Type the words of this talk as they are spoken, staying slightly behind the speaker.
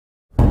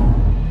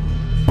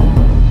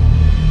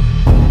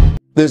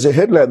There's a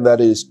headline that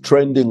is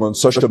trending on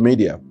social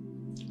media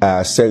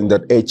saying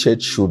that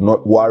HH should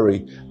not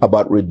worry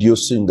about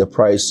reducing the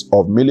price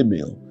of Mealie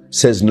Meal,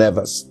 says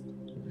Nevers.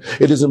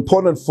 It is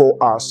important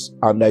for us,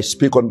 and I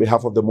speak on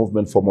behalf of the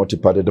Movement for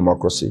Multi-Party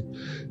Democracy,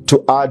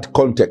 to add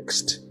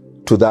context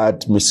to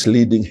that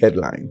misleading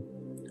headline.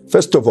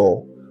 First of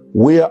all,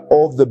 we are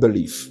of the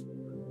belief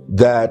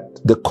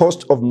that the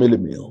cost of Mealie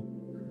Meal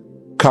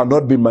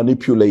cannot be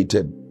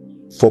manipulated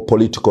for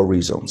political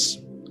reasons.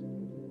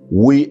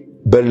 We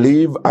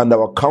believe, and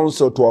our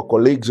counsel to our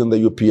colleagues in the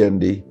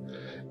UPND,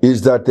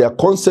 is that their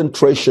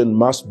concentration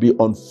must be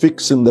on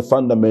fixing the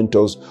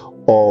fundamentals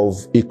of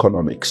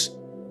economics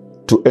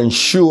to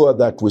ensure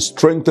that we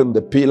strengthen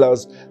the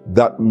pillars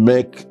that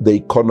make the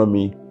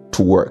economy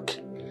to work.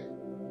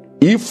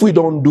 If we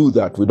don't do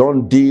that, we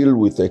don't deal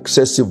with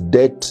excessive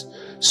debt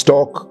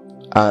stock,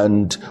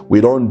 and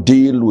we don't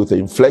deal with the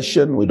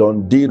inflation, we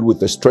don't deal with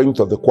the strength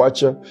of the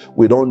kwacha,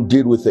 we don't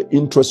deal with the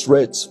interest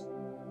rates,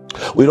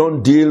 we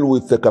don't deal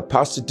with the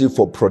capacity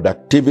for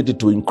productivity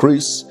to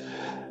increase.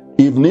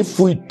 Even if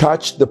we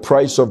touch the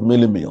price of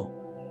Mealie Meal,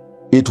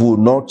 it will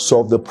not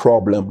solve the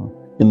problem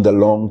in the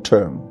long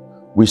term.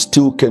 We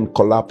still can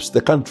collapse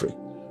the country.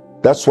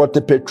 That's what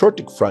the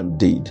Patriotic Front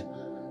did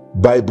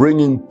by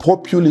bringing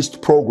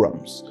populist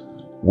programs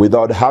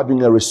without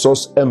having a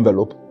resource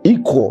envelope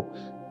equal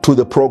to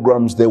the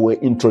programs they were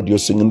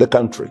introducing in the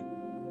country,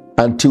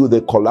 until they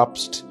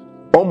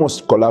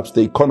almost collapsed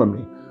the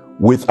economy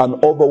with an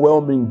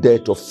overwhelming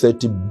debt of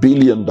 $30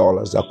 billion,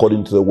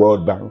 according to the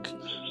World Bank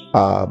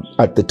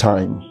at the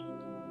time.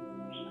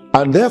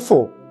 And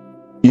therefore,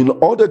 in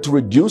order to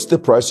reduce the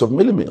price of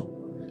Mealie Meal,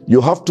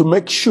 you have to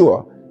make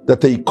sure that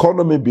the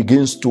economy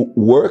begins to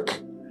work,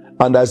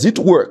 and as it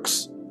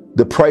works,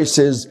 the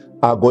prices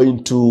are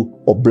going to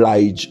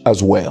oblige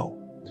as well.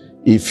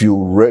 If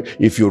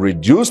you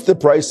reduce the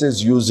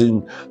prices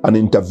using an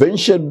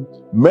intervention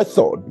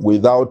method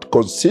without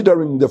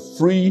considering the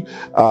free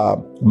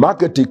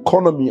market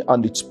economy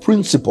and its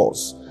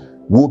principles,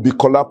 we'll be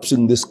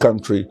collapsing this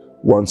country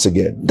once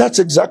again. That's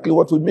exactly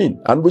what we mean,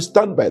 and we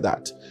stand by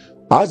that.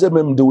 As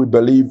MMD, we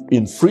believe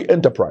in free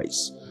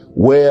enterprise,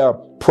 where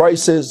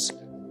prices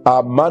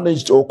are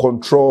managed or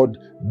controlled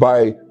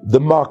by the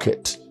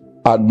market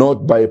and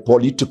not by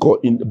political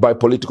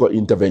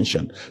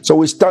intervention. So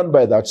we stand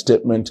by that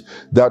statement,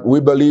 that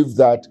we believe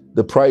that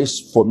the price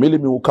for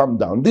Mealie Meal will come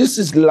down. This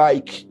is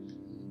like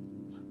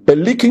a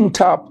leaking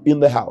tap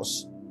in the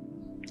house,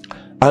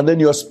 and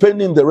then you're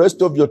spending the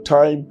rest of your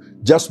time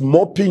just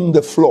mopping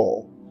the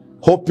floor,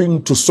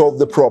 hoping to solve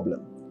the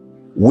problem.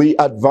 We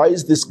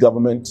advise this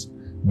government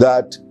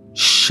that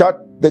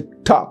shut the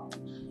tap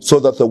so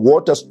that the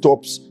water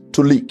stops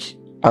to leak,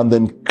 and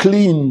then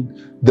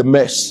clean the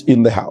mess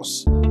in the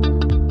house.